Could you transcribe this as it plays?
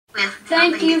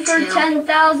Thank you for 10,000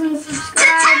 subscribers. To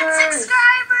 10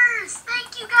 subscribers.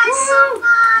 Thank you guys so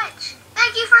much.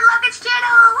 Thank you for Logan's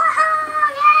channel.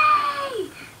 Woohoo!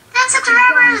 Yay! 10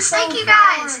 subscribers. Thank you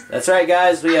guys. That's right,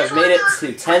 guys. We have made it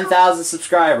to 10,000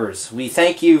 subscribers. We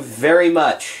thank you very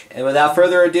much. And without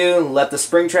further ado, let the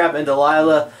SpringTrap and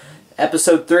Delilah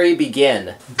episode 3 begin.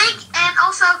 And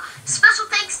also, special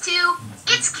thanks to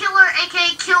It's Killer, aka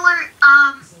Killer,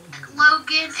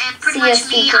 Logan, and pretty much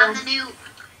me. Kill. I'm the new,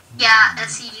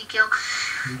 SCG Kill.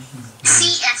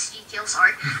 CSG Kill,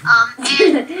 sorry.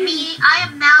 And me, I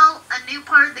am now a new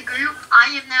part of the group.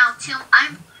 I am now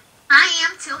I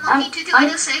am Till Monkey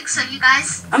 2206, so you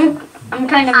guys. I'm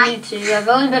kind of new too. I've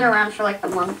only been around for like a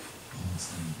month.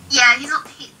 Yeah, he's been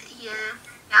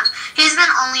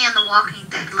only in The Walking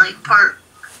Dead, like, part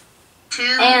 2.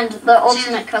 And the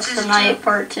Ultimate Custom Night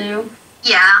part 2.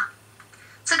 Yeah.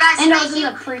 So guys, and thank I was you.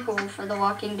 in the prequel for The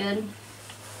Walking Dead.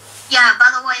 Yeah, by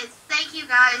the way, thank you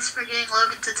guys for getting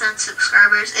Logan to 10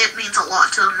 subscribers. It means a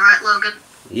lot to him, right, Logan?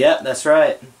 Yep, that's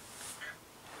right.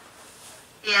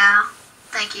 Yeah,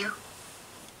 thank you.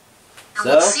 And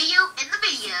we'll see you in the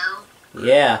video.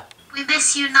 Yeah. We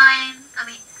miss you,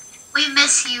 we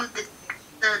miss you, the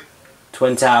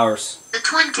Twin Towers. The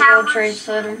Twin World Towers. Trade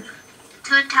Center. The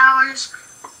Twin Towers.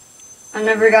 I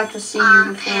never got to see you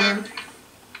before. And,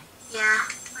 yeah,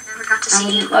 I never got to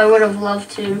see you. I would have loved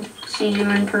to see you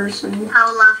in person. I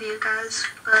will love you guys,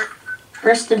 but...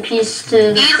 Rest in peace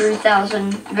to the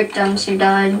 3,000 victims who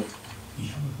died.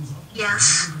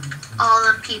 Yes, all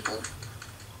them people.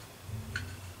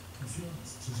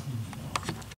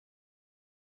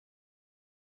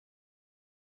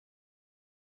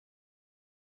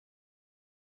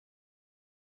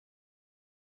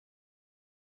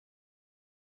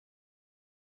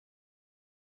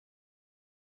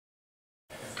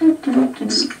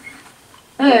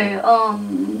 Hey,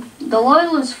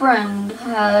 Delilah's friend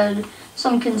had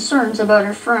some concerns about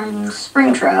her friend's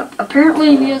SpringTrap.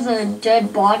 Apparently he has a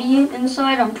dead body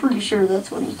inside. I'm pretty sure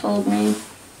that's what he told me.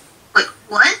 Wait,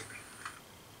 what?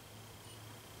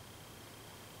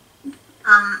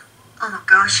 Oh my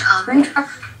gosh, SpringTrap,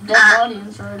 dead body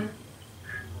inside.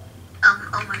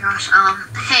 oh my gosh,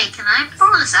 hey, can I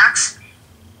borrow this axe?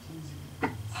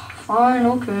 Fine,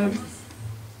 okay.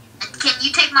 Can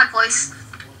you take my place?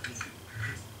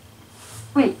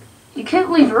 Wait, you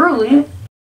can't leave early.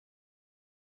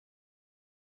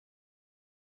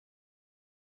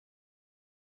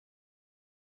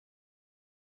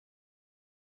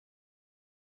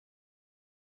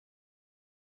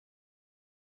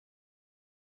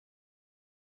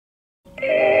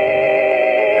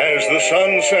 As the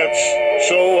sun sets,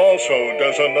 so also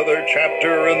does another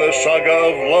chapter in the saga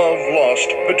of love lost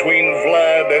between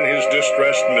Vlad and his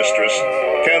distressed mistress.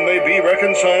 Can they be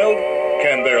reconciled?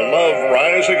 Can their love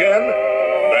rise again?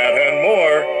 That and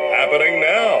more happening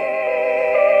now.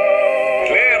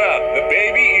 Clara, the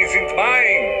baby isn't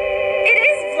mine. It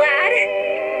is,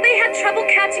 Vlad. They had trouble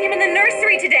catching him in the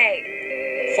nursery today.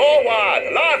 So what?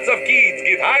 Lots of kids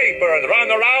get hyper and run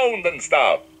around and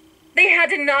stuff. They had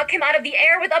to knock him out of the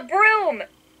air with a broom.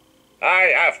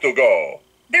 I have to go.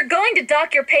 They're going to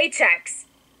dock your paychecks.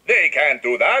 They can't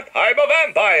do that. I'm a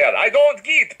vampire. I don't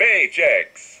get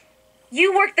paychecks.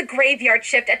 You work the graveyard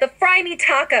shift at the Fry Me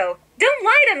Taco. Don't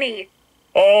lie to me.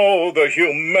 Oh, the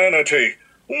humanity!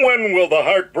 When will the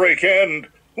heartbreak end?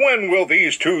 When will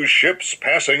these two ships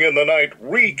passing in the night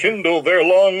rekindle their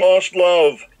long-lost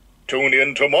love? Tune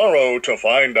in tomorrow to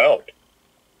find out.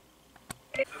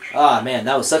 Ah, man,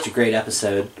 that was such a great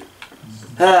episode.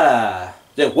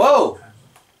 Whoa!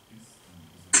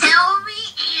 Tell me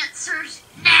answers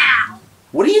now!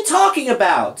 What are you talking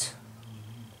about?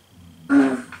 One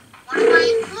of my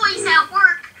employees at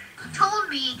work told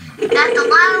me that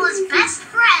Delilah's best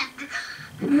friend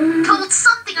told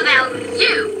something about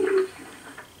you.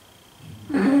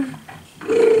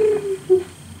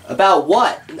 About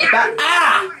what?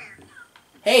 About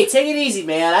Hey, take it easy,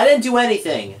 man. I didn't do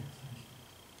anything.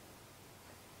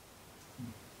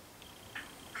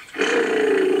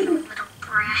 Little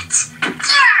brat.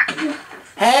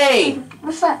 Hey!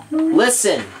 What's that?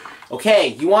 Listen. Okay,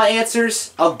 you want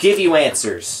answers? I'll give you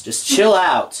answers. Just chill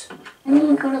out. I need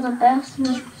to go to the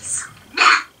bathroom.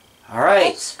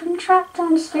 Alright. SpringTrap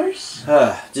downstairs.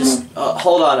 Just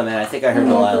hold on a minute. I think I heard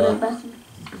Delilah.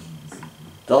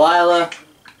 Delilah,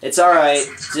 it's alright.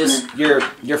 Just your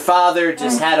father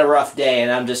just had a rough day,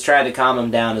 and I'm just trying to calm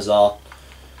him down is all.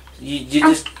 You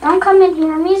just Don't come in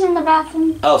here. I'm using the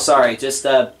bathroom. Oh, sorry. Just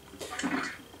go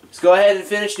ahead and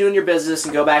finish doing your business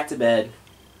and go back to bed.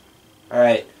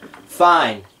 Alright.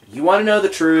 Fine. You want to know the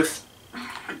truth?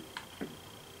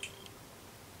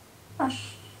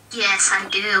 Yes, I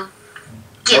do.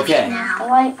 Give Okay. me now.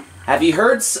 Delight. Have you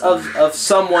heard of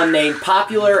someone named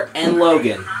Popular and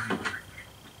Logan?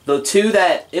 The two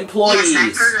that employees. Yes,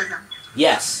 I've heard of them.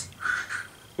 Yes.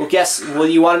 Well, well,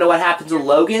 you want to know what happened to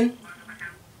Logan?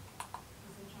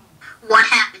 What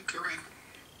happened to him?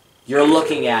 You're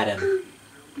looking at him.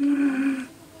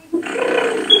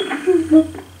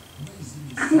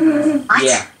 What?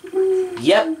 Yeah.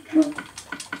 Yep.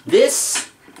 This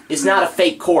is not a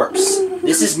fake corpse.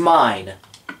 This is mine.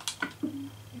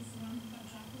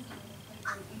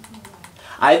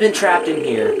 I've been trapped in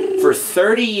here for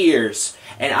 30 years,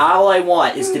 and all I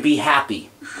want is to be happy.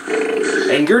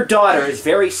 And your daughter is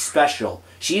very special.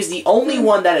 She is the only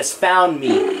one that has found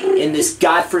me in this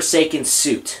godforsaken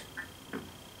suit.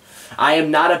 I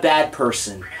am not a bad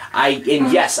person.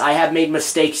 And yes, I have made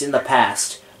mistakes in the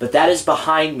past, but that is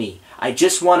behind me. I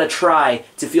just want to try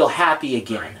to feel happy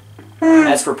again.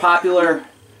 As for Popular,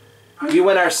 we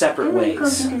went our separate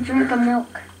ways. Go get a drink of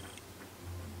milk.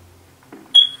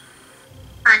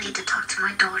 I need to talk to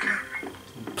my daughter.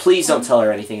 Please don't tell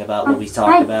her anything about what we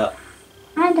talked about.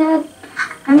 Hi, Dad.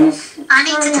 I'm just. I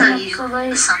need to sorry tell I'm you so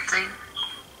late. something.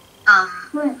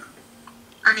 What?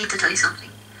 I need to tell you something.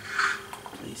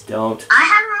 Please don't. I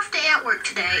had a rough day at work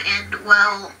today, and,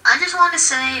 well, I just want to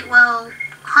say, well,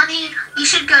 honey, you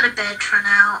should go to bed for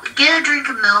now. Get a drink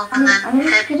of milk, and then I'm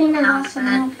just head getting a down glass to of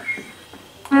bed. milk.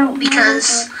 I don't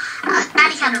Because know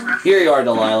Daddy had a rough Here you are,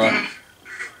 Delilah. day.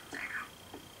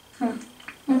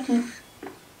 Thank you.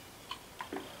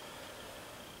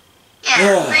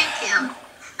 Yeah, thank you.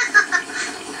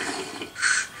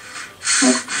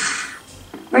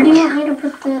 Where do you want me to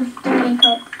put the dirty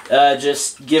cup?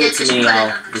 Just give it to me.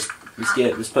 I'll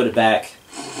just put it back.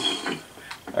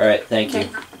 All right, thank you.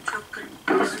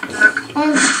 All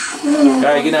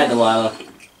right, good night, Delilah.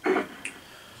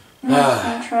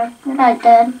 Good night,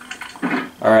 Dad.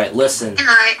 All right, listen. Good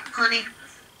night, honey.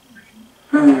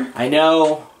 I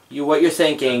know what you're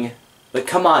thinking, but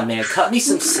come on, man, cut me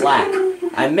some slack.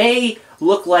 I may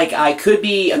look like I could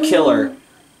be a killer,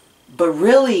 but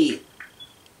really,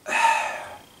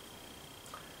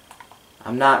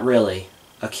 I'm not really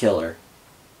a killer.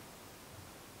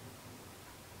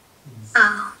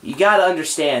 Oh, You gotta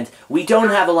understand, we don't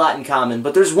have a lot in common,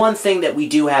 but there's one thing that we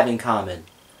do have in common.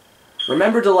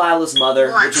 Remember Delilah's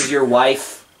mother, which is your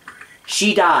wife?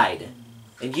 She died,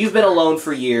 and you've been alone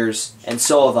for years, and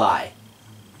so have I.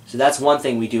 So that's one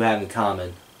thing we do have in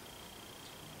common.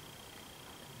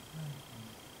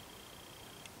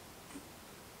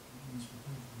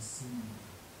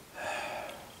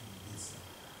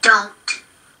 don't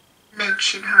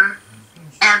mention her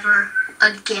ever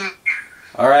again.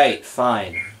 Alright,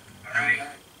 fine.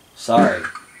 Sorry.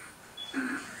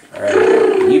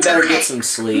 Alright, you better get some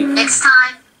sleep. Next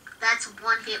time, that's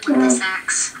one hit with this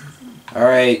axe.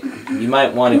 Alright, you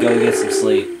might want to go get some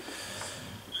sleep.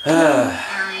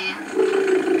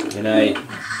 Good night.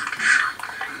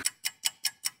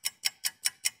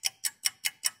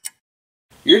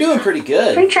 You're doing pretty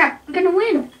good. SpringTrap, I'm gonna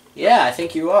win. Yeah, I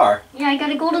think you are. Yeah, I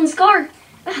got a golden scar.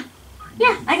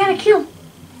 Yeah, I got a kill.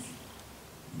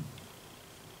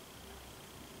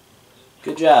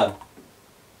 Good job.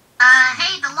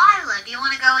 Hey, Delilah, do you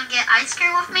want to go and get ice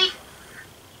cream with me?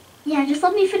 Yeah, just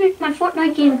let me finish my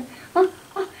Fortnite game. Oh,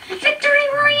 victory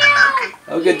royale! Okay.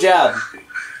 Oh, good job.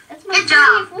 That's my Good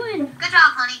job. 30th win. Good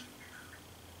job, honey.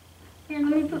 Here,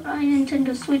 let me put my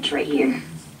Nintendo Switch right here.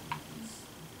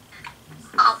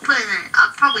 I'll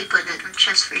probably put it in the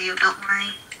chest for you, don't worry.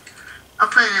 I'll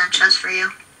put it in the chest for you.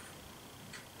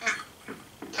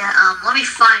 Yeah, let me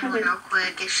find one real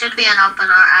quick. It should be up in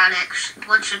our attic.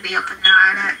 One should be up in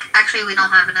our attic. Actually, we don't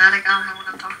have an attic. I don't know what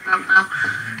I'm talking about now.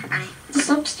 Ready? It's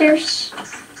upstairs.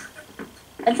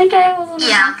 I think I have a little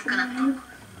Yeah, box I'm in gonna- my room.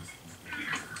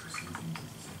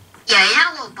 Yeah, you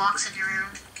have a little box in your room.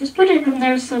 Just put it in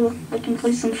there so I can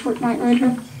play some Fortnite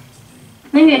later.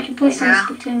 Maybe I can play some Yeah.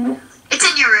 Splatoon. It's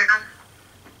in your room.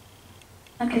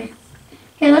 Okay.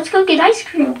 Okay, let's go get ice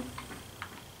cream. Okay.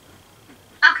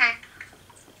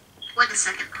 Wait a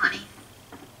second, honey.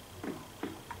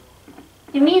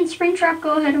 Can me and SpringTrap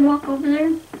go ahead and walk over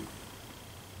there?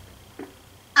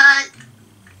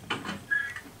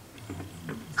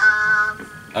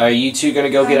 Are you two gonna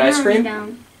go get Alright, ice now I'm cream?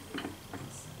 down.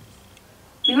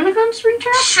 You wanna come,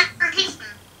 SpringTrap? Sure, he can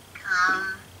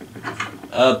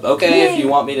come. Okay, if Yay. you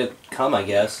want me to come, I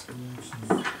guess.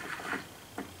 Done.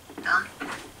 I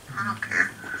don't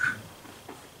care.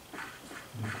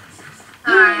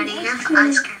 Alrighty, here's the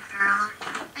ice cream, girl.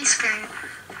 Ice cream.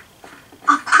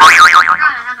 Oh, crap, I forgot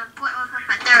I had an appointment with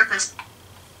my therapist.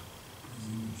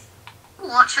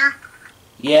 Watch her.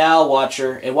 Yeah, I'll watch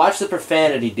her. And watch the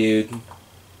profanity, dude.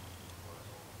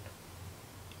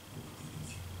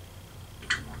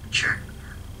 Sure.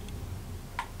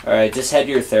 Alright, just head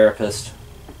to your therapist.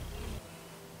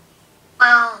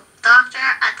 Well, doctor,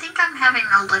 I think I'm having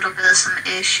a little bit of some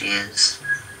issues.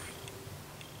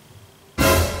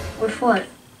 With what?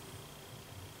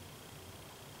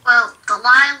 Well,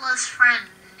 Delilah's friend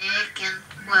Nick and,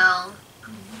 well,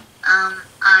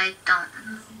 I don't.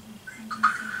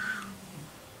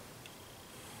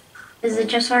 Is it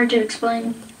just hard to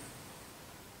explain?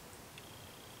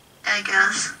 I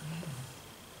guess.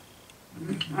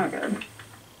 Okay.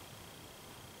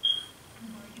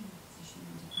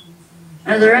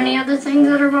 Are there any other things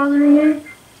that are bothering you?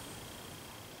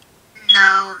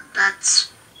 No,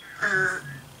 that's,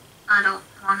 I don't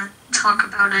want to talk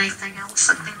about anything else.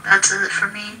 I think that's it for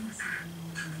me.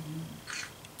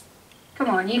 Come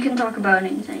on, you can talk about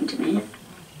anything to me. I'm a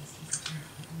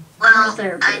Well, I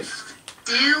therapist.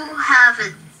 do have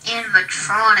an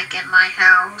animatronic in my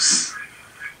house.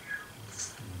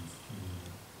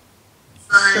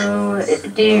 But So,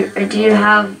 do you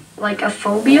have like a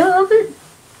phobia of it?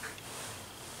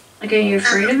 Like, are you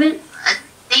afraid of it? I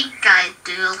think I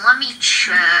do. Let me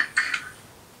check.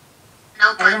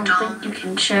 Nope, I I don't don't. think you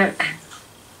can check.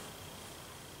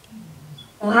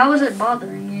 Well, how is it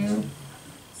bothering you?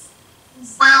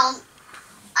 Well,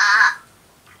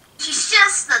 he's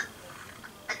just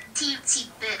a teensy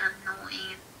bit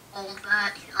annoying. All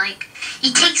that, like,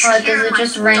 he takes Or care does of it my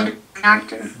just randomly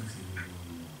active?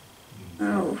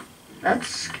 Oh,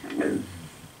 that's kind of.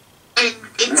 And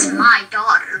it's my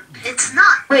daughter. It's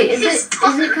not. Wait, is his it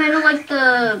daughter. kind of like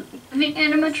the movie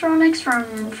animatronics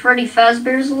from Freddy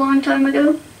Fazbear's a long time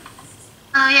ago?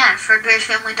 Oh yeah, Fredbear's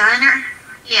Family Diner.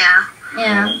 Yeah.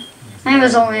 Yeah, I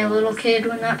was only a little kid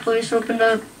when that place opened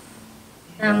up.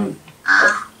 Uh,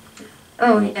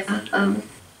 Oh yeah.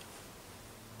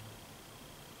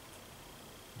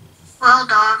 well,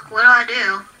 Doc, what do I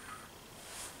do?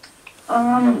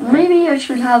 Maybe I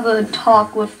should have a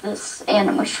talk with this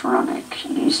animatronic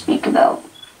you speak about.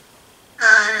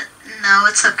 No,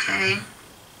 it's okay.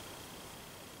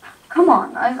 Come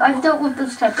on, I've dealt with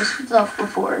this type of stuff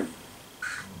before.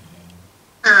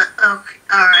 Okay,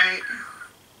 alright.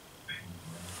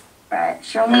 Right,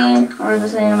 show me where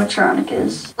this animatronic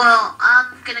is. Well, I'm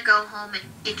gonna go home and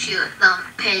get you,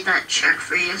 pay that check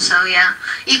for you, so yeah.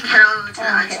 You can head over to the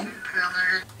ice Okay. cream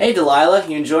parlor. Hey Delilah,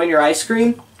 you enjoying your ice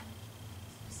cream?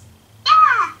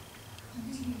 Yeah!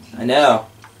 I know.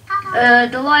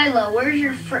 Delilah, where's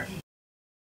your friend?